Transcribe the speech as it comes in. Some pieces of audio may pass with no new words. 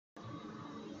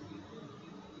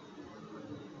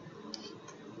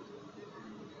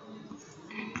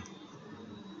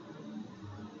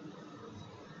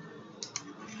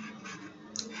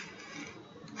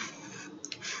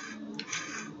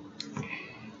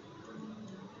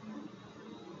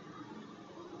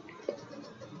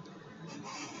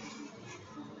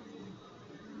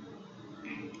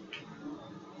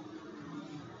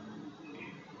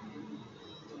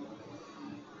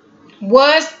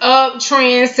What's up,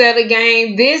 Trendsetta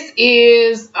gang? This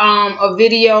is a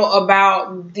video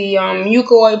about the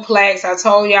mucoid plaques. I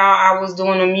told y'all I was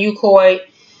doing a mucoid.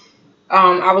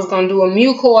 I was gonna do a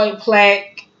mucoid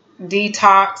plaque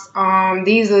detox.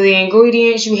 These are the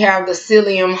ingredients. You have the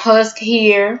psyllium husk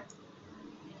here.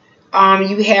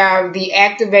 You have the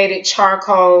activated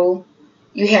charcoal.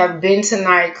 You have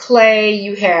bentonite clay.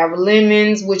 You have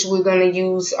lemons, which we're gonna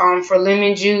use for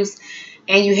lemon juice.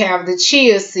 And you have the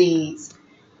chia seeds.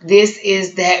 This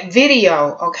is that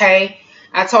video, okay?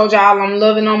 I told y'all I'm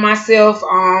loving on myself.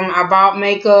 I bought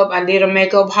makeup. I did a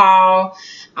makeup haul.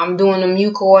 I'm doing a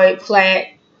mucoid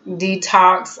plaque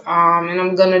detox. And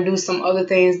I'm going to do some other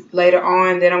things later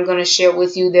on that I'm going to share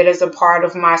with you that is a part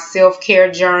of my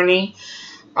self-care journey.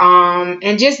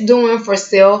 And just doing for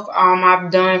self.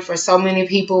 I've done for so many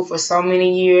people for so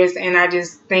many years, and I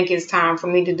just think it's time for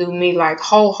me to do me, like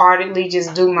wholeheartedly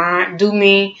just do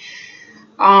me,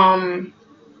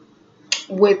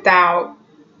 without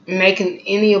making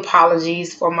any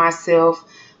apologies for myself,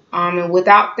 and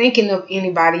without thinking of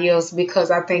anybody else,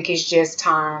 because I think it's just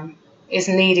time. It's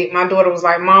needed. My daughter was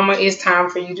like, "Mama, it's time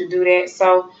for you to do that."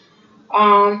 So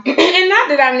and not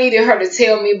that I needed her to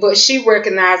tell me, but she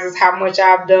recognizes how much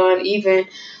I've done, even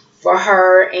for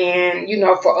her and, you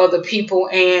know, for other people.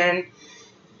 And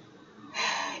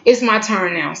it's my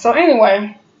turn now. So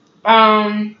anyway,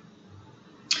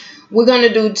 we're going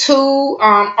to do two.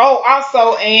 Oh,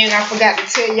 also, and I forgot to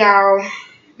tell y'all,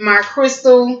 my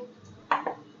crystal.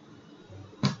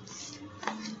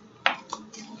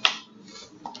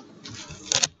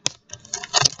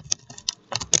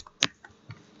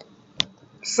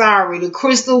 Sorry, the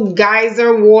crystal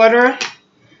geyser water,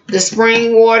 the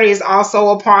spring water, is also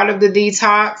a part of the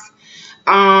detox.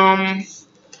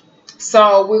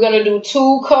 So we're going to do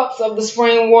 2 cups of the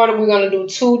spring water. We're going to do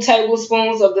 2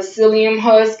 tablespoons of the psyllium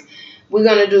husk. We're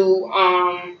going to do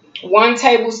 1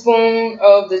 tablespoon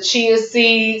of the chia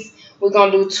seeds. We're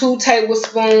going to do 2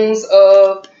 tablespoons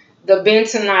of the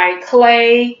bentonite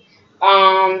clay,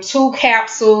 2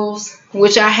 capsules,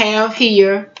 which I have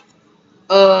here,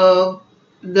 of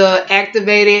the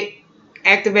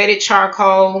activated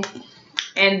charcoal,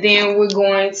 and then we're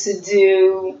going to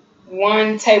do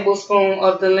 1 tablespoon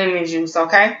of the lemon juice.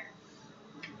 Okay,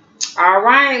 all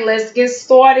right, let's get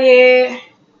started.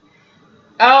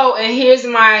 Oh, and here's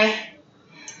my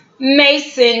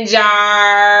mason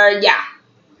jar. Yeah,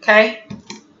 okay,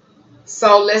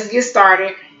 so let's get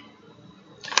started.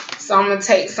 So I'm gonna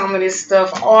take some of this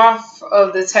stuff off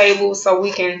of the table so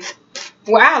we can,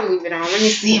 well, I'll leave it on. Let me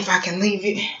see if I can leave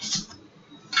it.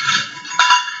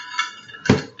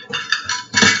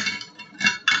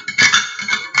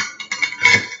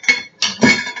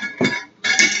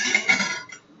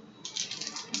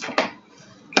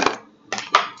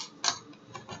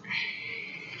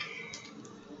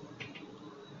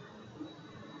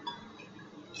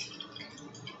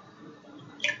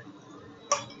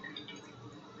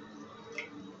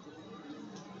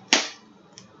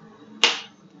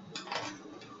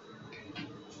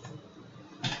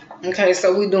 Okay,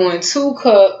 so we're doing 2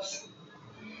 cups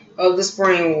of the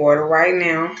spring water right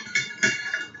now.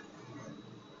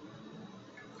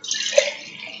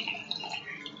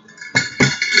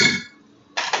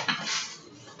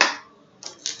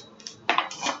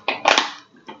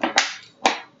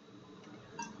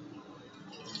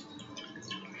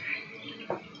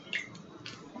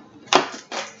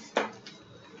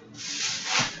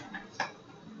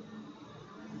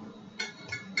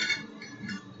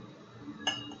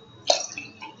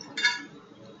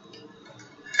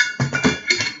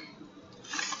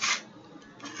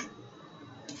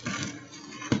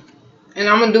 And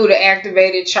I'm going to do the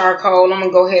activated charcoal. I'm going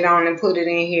to go ahead on and put it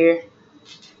in here.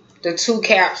 The 2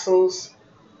 capsules.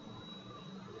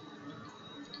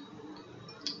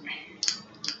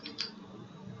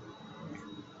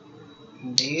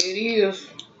 There it is.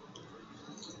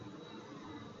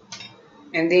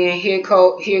 And then here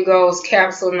goes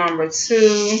capsule number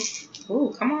 2.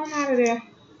 Ooh, come on out of there.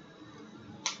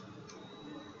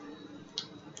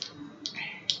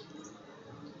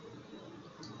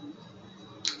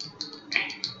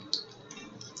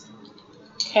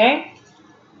 Okay.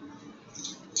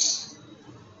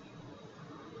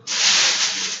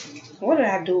 What did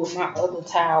I do with my other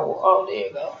towel? Oh, there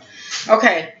you go.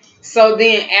 Okay. So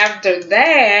then after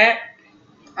that,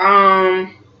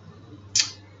 I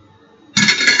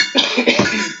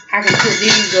can put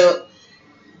these up.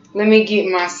 Let me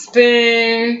get my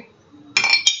spoon.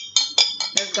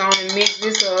 Let's go and mix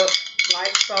this up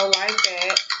like so, like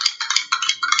that.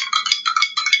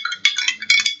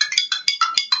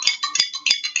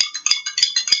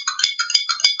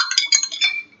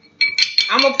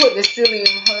 I'm going to put the psyllium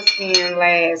husk in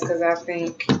last because I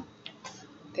think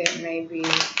that may be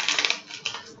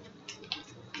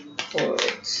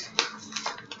put.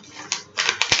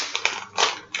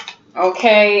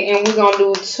 Okay, and we're going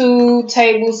to do 2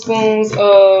 tablespoons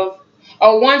of,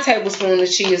 1 tablespoon of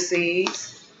chia seeds.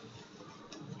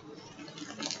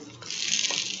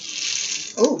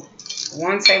 Ooh,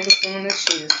 1 tablespoon of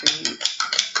chia seeds.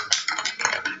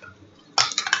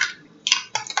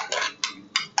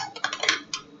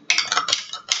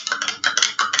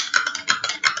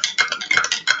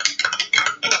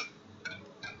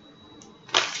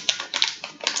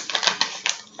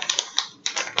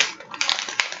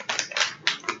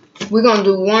 We're going to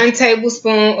do 1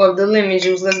 tablespoon of the lemon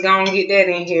juice. Let's go and get that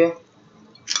in here.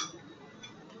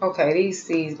 Okay, these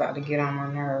seeds about to get on my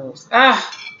nerves.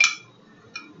 Ah!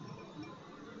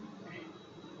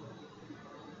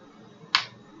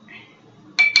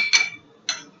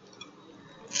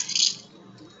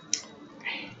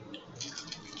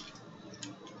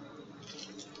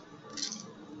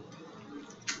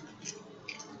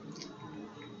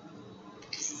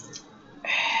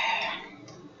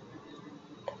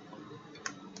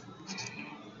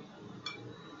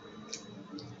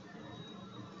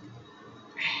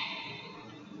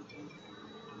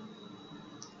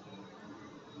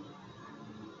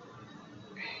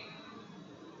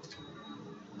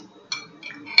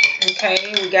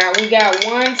 Okay, we got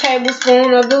 1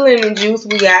 tablespoon of the lemon juice.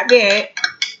 We got that.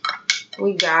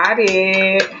 We got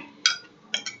it.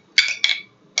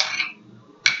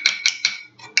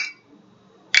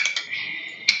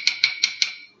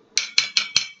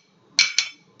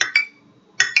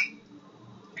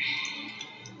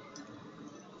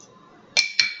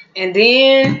 And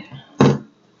then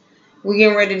we're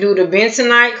getting ready to do the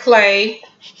bentonite clay.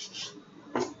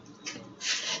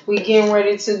 We're getting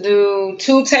ready to do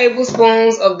 2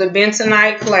 tablespoons of the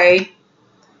bentonite clay.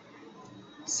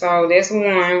 So that's 1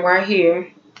 right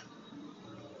here.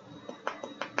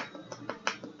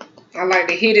 I like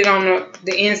to hit it on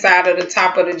the inside of the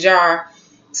top of the jar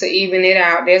to even it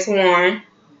out. That's 1.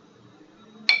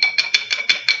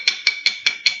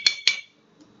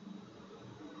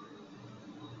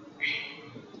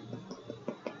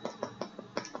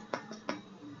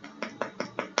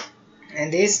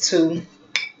 And this 2.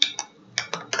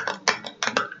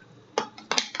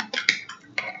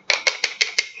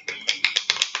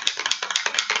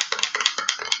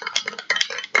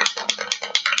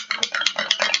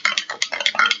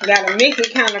 Gotta mix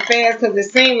it kind of fast because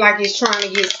it seems like it's trying to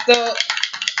get stuck.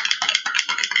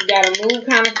 You gotta move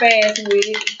kind of fast with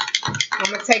it.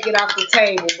 I'm gonna take it off the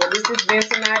table, but this is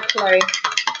bentonite clay.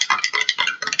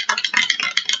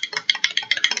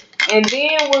 And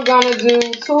then we're gonna do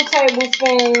 2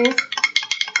 tablespoons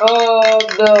of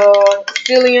the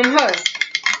psyllium husk.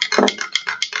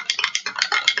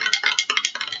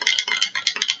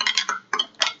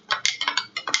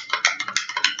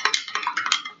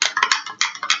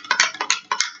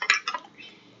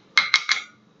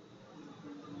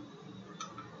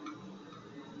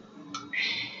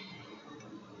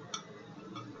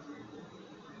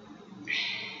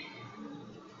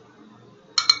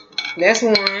 That's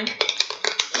 1.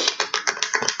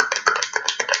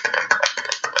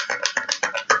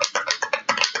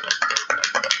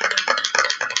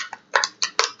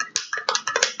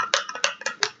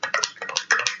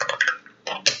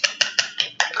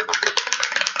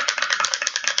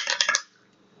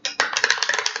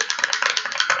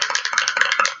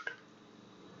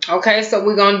 Okay, so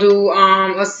we're going to do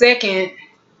a 2nd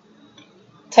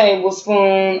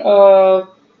tablespoon of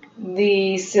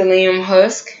the psyllium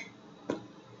husk.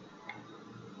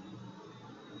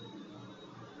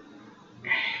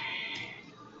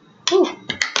 Whew.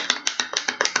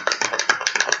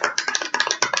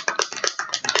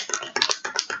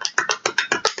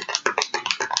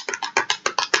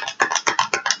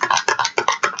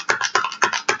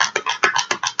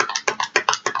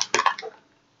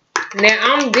 Now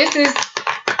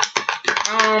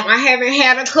I haven't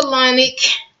had a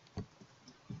colonic.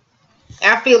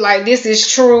 I feel like this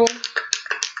is true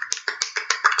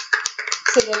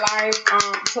to the life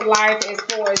as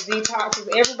far as detoxes.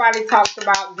 Everybody talks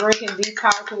about drinking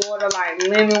detox water like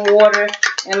lemon water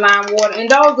and lime water, and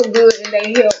those are good and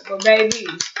they help, but baby,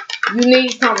 you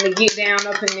need something to get down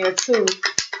up in there too.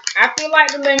 I feel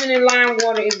like the lemon and lime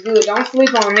water is good. Don't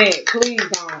sleep on that. Please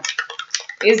don't.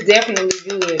 It's definitely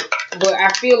good, but I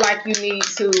feel like you need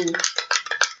to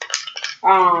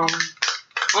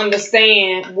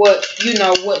understand what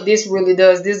this really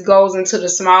does. This goes into the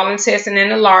small intestine and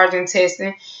the large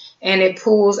intestine, and it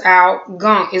pulls out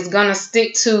gunk. It's going to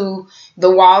stick to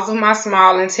the walls of my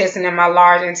small intestine and my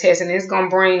large intestine. It's going to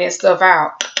bring that stuff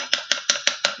out.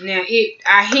 Now,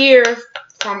 I hear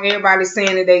from everybody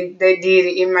saying that they did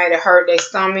it. It might have hurt their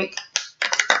stomach.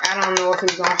 I don't know if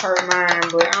it's going to hurt mine,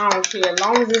 but I don't care. As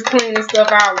long as it's cleaning stuff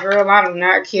out, girl, I do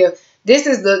not care. This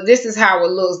is how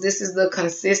it looks. This is the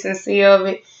consistency of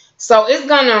it. So it's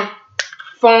going to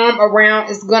form around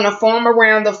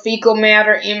the fecal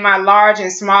matter in my large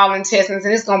and small intestines,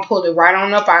 and it's going to pull it right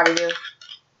on up out of there.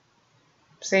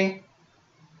 See?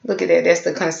 Look at that. That's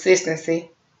the consistency.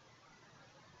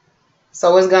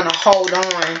 So it's going to hold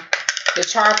on. The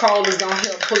charcoal is going to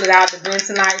help pull it out. The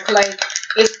bentonite clay.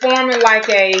 It's forming like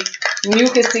a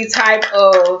mucousy type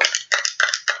of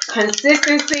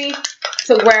consistency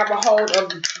to grab a hold of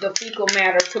the fecal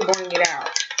matter to bring it out.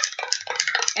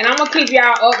 And I'm going to keep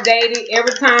y'all updated.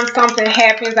 Every time something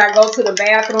happens, I go to the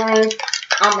bathroom.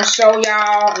 I'm going to show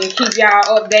y'all and keep y'all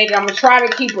updated. I'm going to try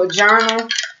to keep a journal.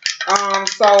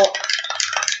 So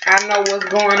I know what's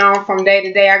going on from day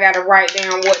to day. I got to write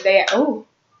down what day. Oh,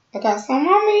 I got some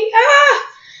on me.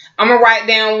 I'm going to write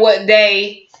down what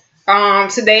day.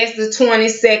 Today is the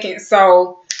 22nd.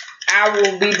 So I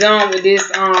will be done with this.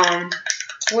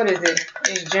 What is it?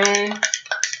 It's June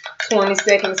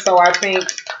 22nd. So I think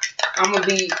I'm going to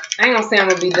be, I ain't going to say I'm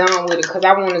going to be done with it because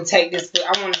I want to take this,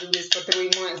 I want to do this for 3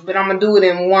 months. But I'm going to do it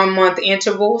in 1 month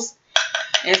intervals.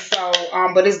 And so,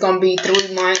 but it's going to be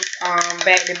 3 months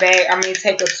back to back. I may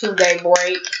take a 2-day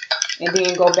break and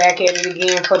then go back at it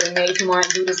again for the next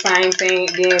month. Do the same thing,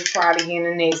 then try it again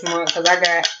the next month. Because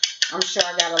I'm sure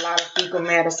I got a lot of fecal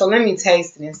matter. So let me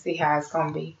taste it and see how it's going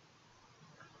to be.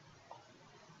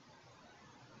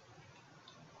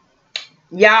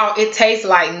 Y'all, it tastes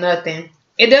like nothing.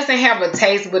 It doesn't have a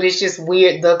taste, but it's just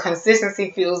weird. The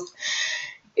consistency feels,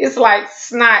 it's like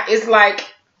snot. It's like,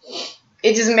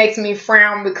 it just makes me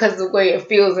frown because of the way it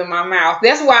feels in my mouth.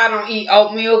 That's why I don't eat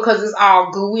oatmeal, because it's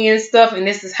all gooey and stuff. And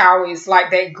this is how it's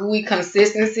like, that gooey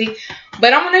consistency.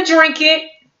 But I'm going to drink it.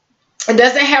 It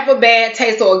doesn't have a bad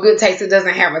taste or a good taste. It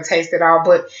doesn't have a taste at all.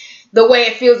 But the way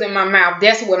it feels in my mouth,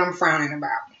 that's what I'm frowning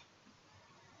about.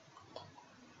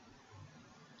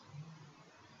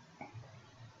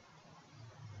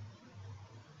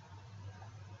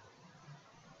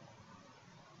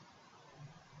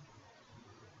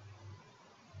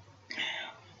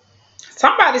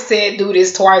 Somebody said do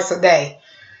this twice a day.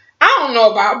 I don't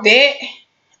know about that.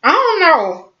 I don't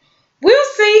know. We'll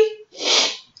see.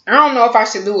 I don't know if I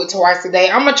should do it twice a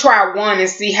day. I'm going to try one and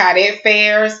see how that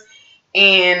fares.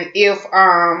 And if,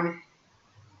 I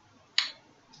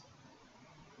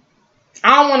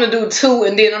don't want to do 2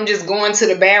 and then I'm just going to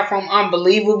the bathroom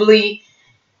unbelievably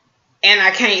and I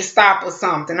can't stop or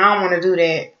something. I don't want to do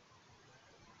that.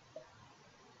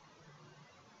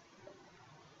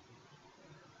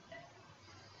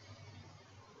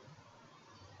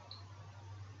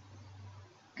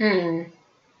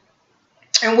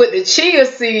 And with the chia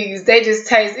seeds, it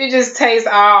just tastes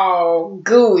all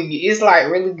gooey. It's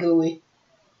like really gooey.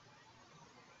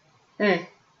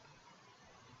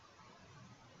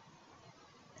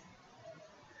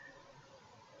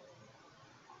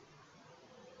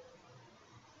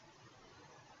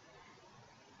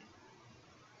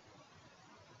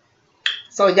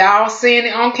 So y'all seeing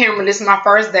it on camera. This is my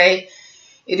first day.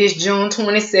 It is June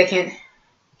 22nd,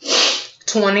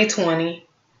 2020.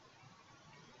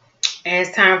 And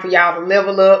it's time for y'all to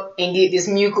level up and get this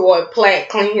mucoid plaque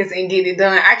cleansed and get it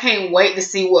done. I can't wait to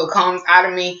see what comes out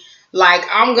of me. Like,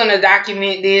 I'm going to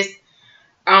document this.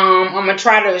 I'm going to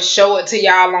try to show it to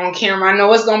y'all on camera. I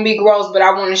know it's going to be gross, but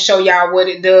I want to show y'all what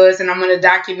it does. And I'm going to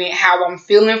document how I'm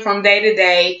feeling from day to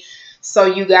day so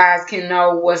you guys can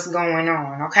know what's going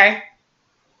on, okay?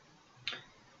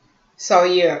 So,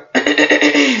 yeah.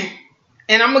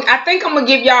 And I think I'm going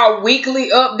to give y'all weekly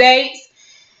updates.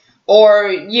 Or,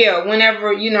 yeah,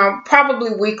 whenever, you know,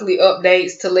 probably weekly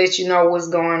updates to let you know what's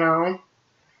going on.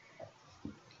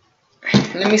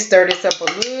 Let me stir this up a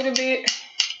little bit.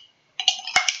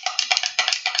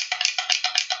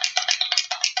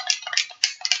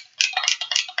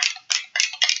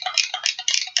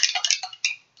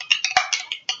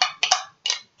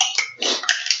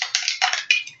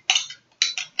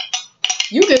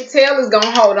 You can tell it's going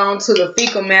to hold on to the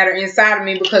fecal matter inside of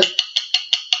me because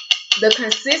the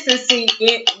consistency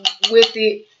with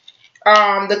it,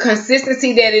 the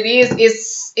consistency that it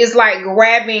is like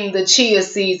grabbing the chia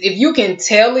seeds. If you can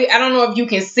tell it, I don't know if you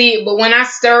can see it, but when I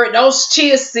stir it, those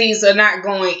chia seeds are not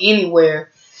going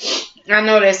anywhere. I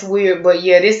know that's weird, but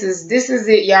yeah, this is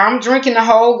it, y'all. I'm drinking the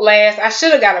whole glass. I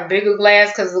should have got a bigger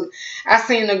glass because I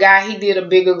seen the guy, he did a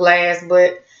bigger glass,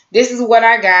 but this is what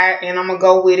I got, and I'm gonna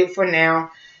go with it for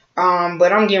now.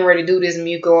 But I'm getting ready to do this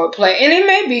mucoid plaque, and it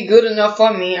may be good enough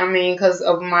for me. I mean, because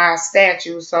of my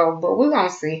stature. So, but we're gonna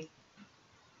see.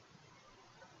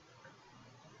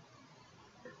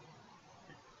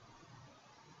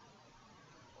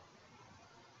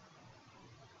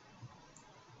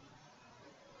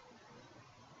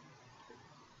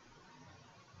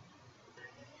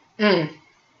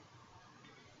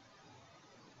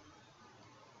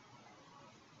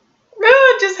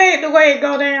 I just hate the way it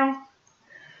go down.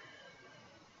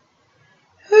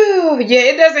 Yeah,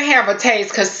 it doesn't have a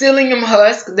taste. Because psyllium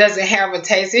husk doesn't have a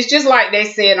taste. It's just like they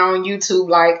said on YouTube,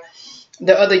 like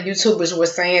the other YouTubers were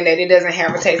saying that it doesn't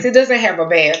have a taste. It doesn't have a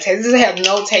bad taste. It doesn't have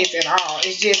no taste at all.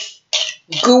 It's just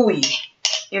gooey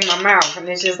in my mouth. And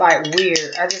it's just like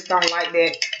weird. I just don't like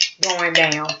that going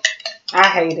down. I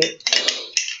hate it.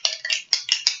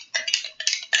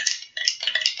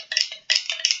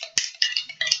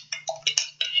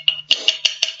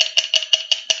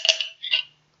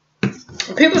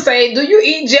 People say, do you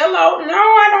eat Jello? No,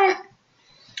 I don't.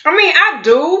 I mean, I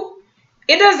do.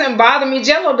 It doesn't bother me.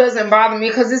 Jello doesn't bother me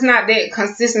because it's not that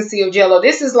consistency of Jello.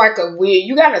 This is like a weird,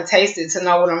 you got to taste it to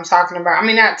know what I'm talking about. I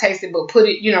mean, not taste it, but put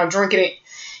it, you know, drink it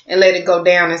and let it go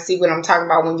down and see what I'm talking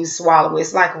about when you swallow it.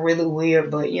 It's like really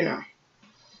weird, but you know.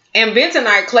 And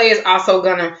bentonite clay is also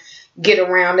going to get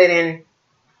around it and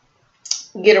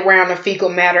get around the fecal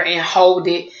matter and hold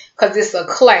it because it's a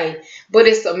clay, but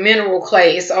it's a mineral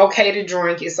clay. It's okay to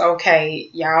drink. It's okay.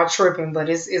 Y'all tripping, but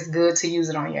it's good to use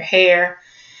it on your hair.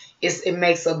 It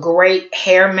makes a great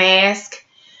hair mask.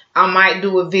 I might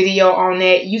do a video on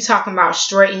that. You talking about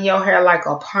straighten your hair like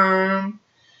a perm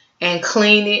and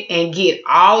clean it and get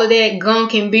all of that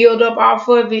gunk and build up off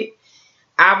of it.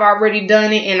 I've already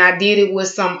done it, and I did it with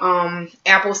some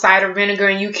apple cider vinegar.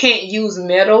 And you can't use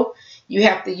metal. You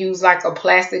have to use like a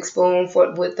plastic spoon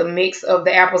with the mix of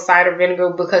the apple cider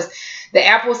vinegar, because the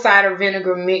apple cider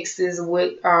vinegar mixes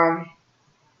with the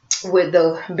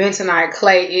bentonite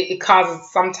clay. It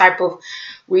causes some type of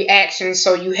reaction,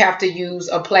 so you have to use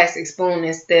a plastic spoon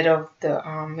instead of the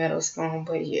metal spoon.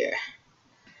 But yeah.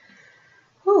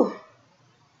 Whew.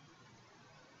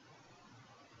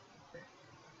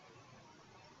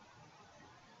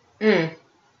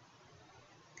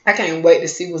 I can't wait to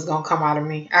see what's gonna come out of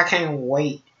me. I can't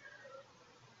wait.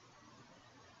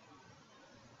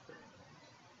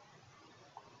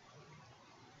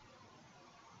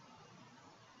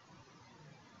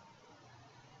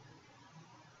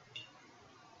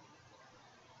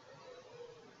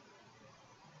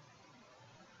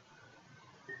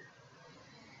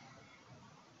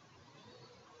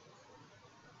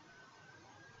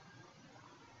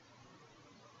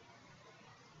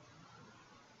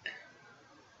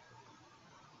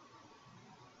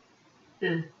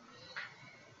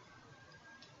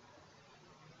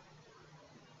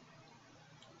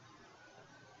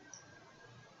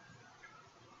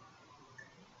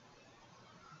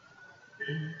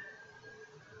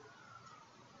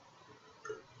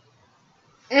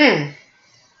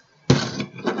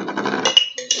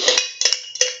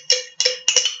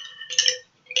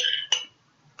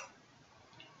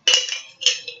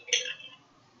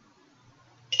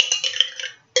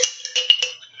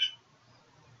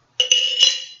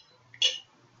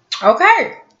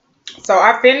 Okay, so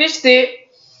I finished it.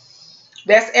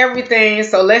 That's everything.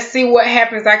 So let's see what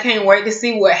happens. I can't wait to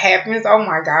see what happens. Oh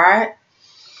my God.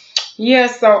 Yeah,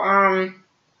 so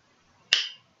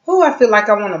oh, I feel like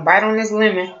I want to bite on this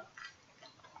lemon.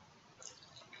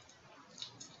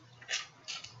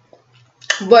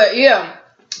 But yeah,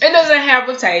 it doesn't have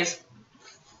a taste.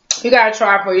 You gotta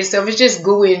try it for yourself. It's just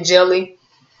gooey and jelly.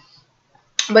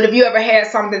 But if you ever had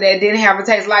something that didn't have a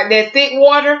taste, like that thick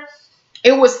water,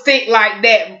 it was thick like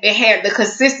that. It had the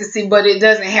consistency, but it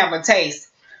doesn't have a taste.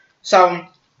 So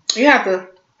you have to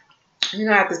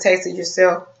taste it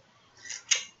yourself.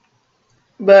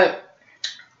 But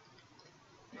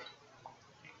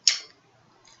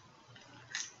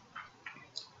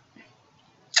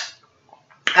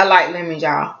I like lemon,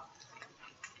 y'all.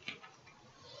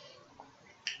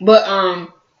 But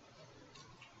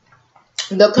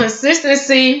the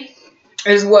consistency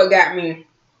is what got me.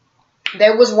 They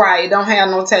was right. It don't have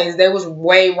no taste. They was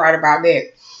way right about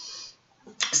that.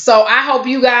 So I hope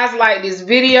you guys like this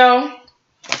video.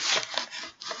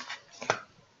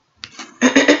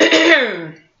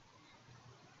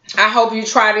 I hope you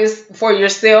try this for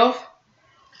yourself.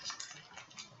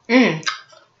 I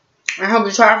hope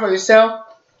you try it for yourself.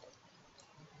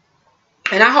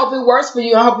 And I hope it works for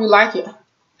you. I hope you like it.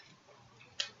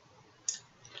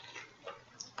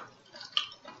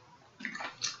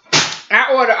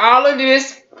 I ordered all of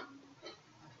this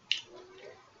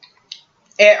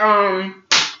at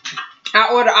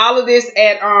I ordered all of this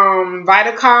at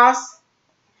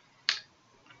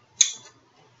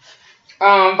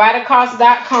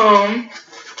Vitacost.com.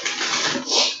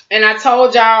 And I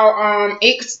told y'all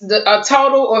it's a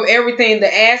total of everything: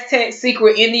 the Aztec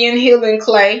Secret Indian Healing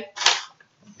Clay.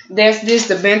 That's this,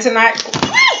 the bentonite.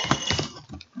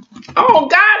 Oh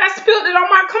God, I spilled it on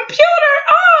my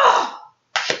computer.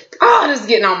 Oh, this is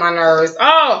getting on my nerves.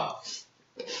 Oh,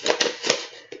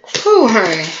 whew,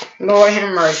 honey, Lord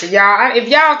have mercy, y'all. If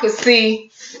y'all could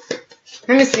see,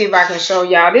 let me see if I can show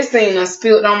y'all. This thing done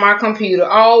spilled on my computer.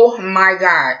 Oh my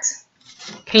God,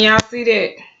 can y'all see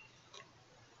that?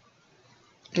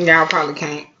 Y'all probably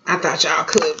can't. I thought y'all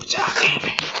could, but y'all can't.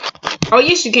 Oh,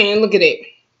 yes, you can. Look at it.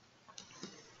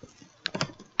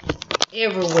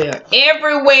 Everywhere.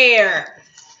 Everywhere.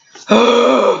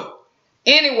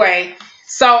 Anyway,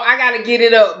 so I got to get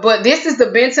it up. But this is the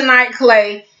bentonite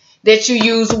clay that you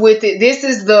use with it. This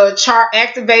is the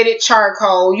activated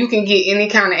charcoal. You can get any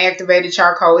kind of activated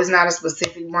charcoal. It's not a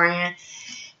specific brand.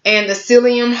 And the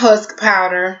psyllium husk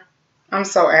powder. I'm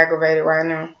so aggravated right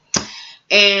now.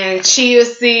 And chia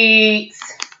seeds,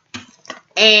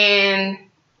 and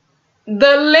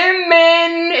the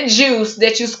lemon juice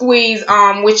that you squeeze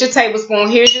with your tablespoon.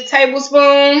 Here's your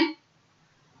tablespoon.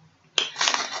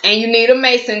 And you need a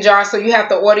mason jar, so you have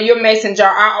to order your mason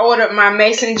jar. I ordered my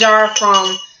mason jar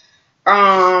from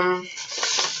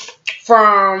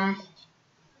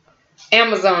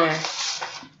Amazon.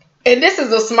 And this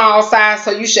is a small size,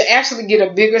 so you should actually get a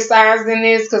bigger size than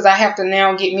this, because I have to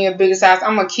now get me a bigger size.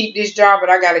 I'm going to keep this jar, but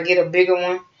I got to get a bigger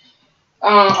one,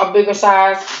 a bigger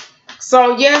size.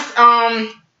 So, yes,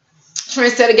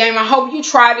 Trendsetta Game, I hope you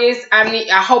try this.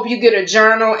 I hope you get a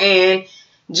journal and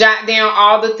jot down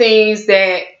all the things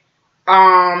that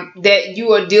that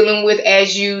you are dealing with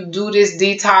as you do this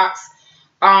detox.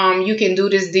 You can do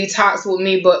this detox with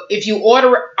me, but if you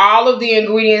order all of the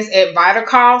ingredients at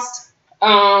Vitacost,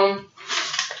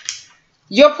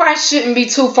 your price shouldn't be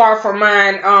too far from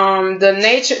mine.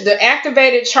 The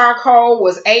activated charcoal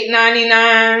was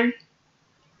 $8.99.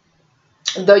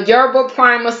 The Yerba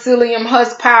Primer Psyllium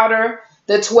Husk Powder,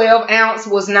 the 12 ounce,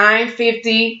 was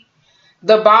 $9.50.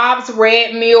 The Bob's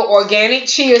Red Mill Organic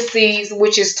Chia Seeds,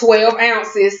 which is 12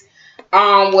 ounces,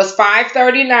 was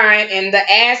 $5.39. And the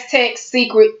Aztec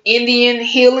Secret Indian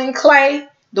Healing Clay,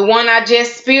 the one I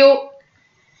just spilled,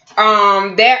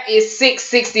 that is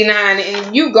 $6.69.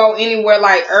 And you go anywhere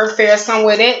like Earth Fair,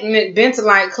 somewhere, that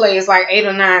bentonite clay is like $8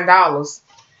 or $9.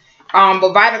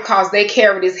 But Vitacost, they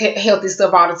carry this healthy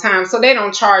stuff all the time, so they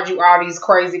don't charge you all these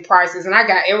crazy prices. And I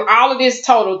got all of this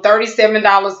total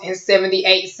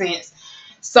 $37.78.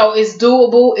 So it's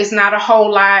doable. It's not a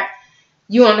whole lot.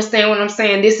 You understand what I'm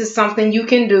saying? This is something you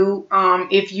can do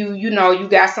if you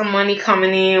got some money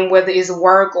coming in, whether it's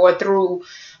work or through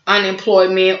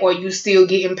unemployment, or you still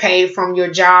getting paid from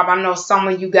your job. I know some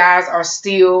of you guys are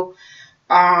still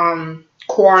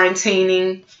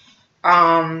quarantining,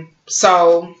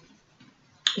 so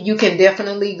you can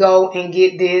definitely go and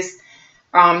get this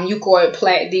Mucoid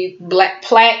Plaque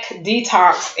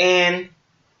Detox and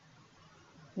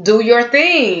do your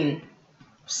thing.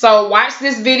 So watch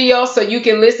this video so you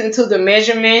can listen to the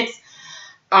measurements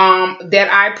that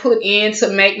I put in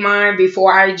to make mine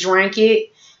before I drank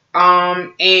it.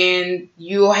 And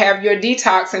you'll have your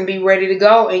detox and be ready to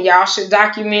go. And y'all should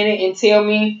document it and tell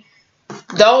me,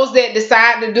 those that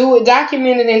decide to do it,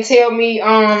 document it and tell me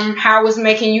how it's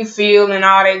making you feel and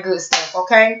all that good stuff,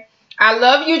 okay? I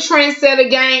love you, Trendsetta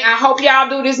Gang. I hope y'all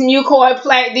do this Mucoid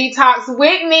Plaque Detox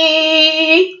with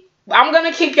me. I'm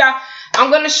going to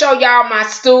show y'all my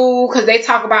stool, because they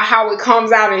talk about how it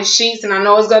comes out in sheets, and I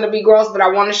know it's going to be gross, but I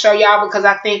want to show y'all because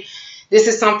I think this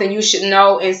is something you should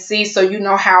know and see, so you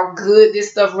know how good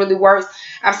this stuff really works.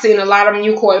 I've seen a lot of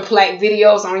Mucoid Plaque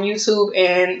videos on YouTube,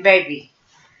 and baby,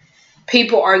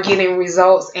 people are getting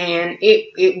results, and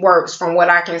it works from what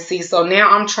I can see. So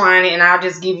now I'm trying it, and I'll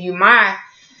just give you my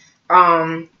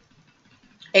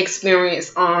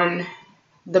experience on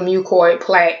the Mucoid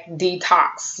Plaque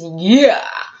Detox. Yeah.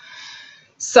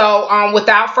 So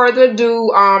without further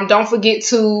ado, don't forget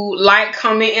to like,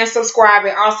 comment, and subscribe.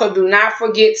 And also do not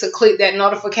forget to click that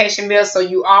notification bell so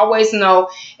you always know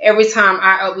every time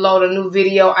I upload a new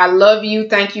video. I love you.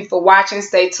 Thank you for watching.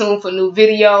 Stay tuned for new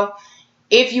video.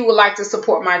 If you would like to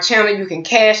support my channel, you can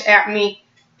Cash App me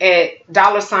at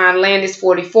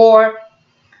 $Landis44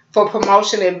 for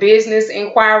promotion and business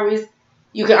inquiries.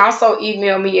 You can also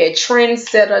email me at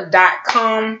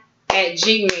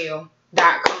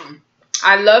trendsetta.com@gmail.com.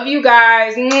 I love you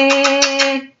guys.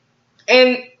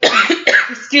 And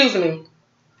excuse me.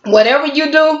 Whatever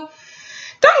you do,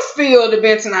 Don't spill the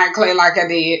bentonite clay like I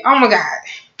did. Oh my God.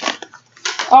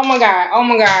 Oh my God. Oh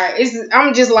my God.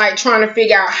 I'm just like trying to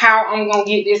figure out how I'm going to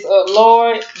get this up.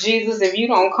 Lord Jesus, if you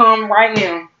don't come right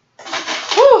now.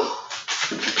 Whew.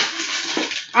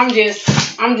 I'm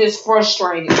just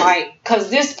frustrated. Like, cause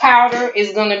this powder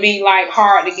is going to be like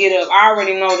hard to get up. I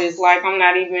already know this. Like,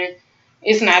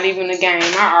 it's not even a game.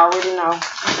 I already know.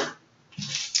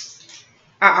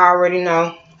 I already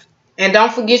know. And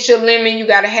don't forget your lemon. You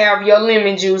got to have your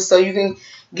lemon juice so you can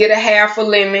get a half a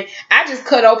lemon. I just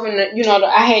cut open the, you got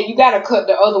to cut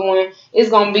the other one. It's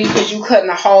going to be because you cutting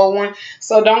the whole one.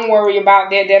 So don't worry about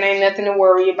that. That ain't nothing to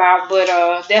worry about. But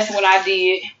that's what I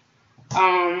did.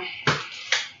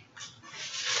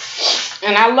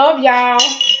 And I love y'all.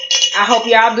 I hope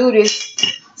y'all do this.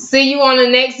 See you on the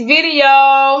next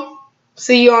video.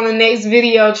 See you on the next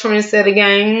video, Trendsetta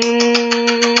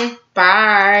gang.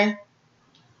 Bye.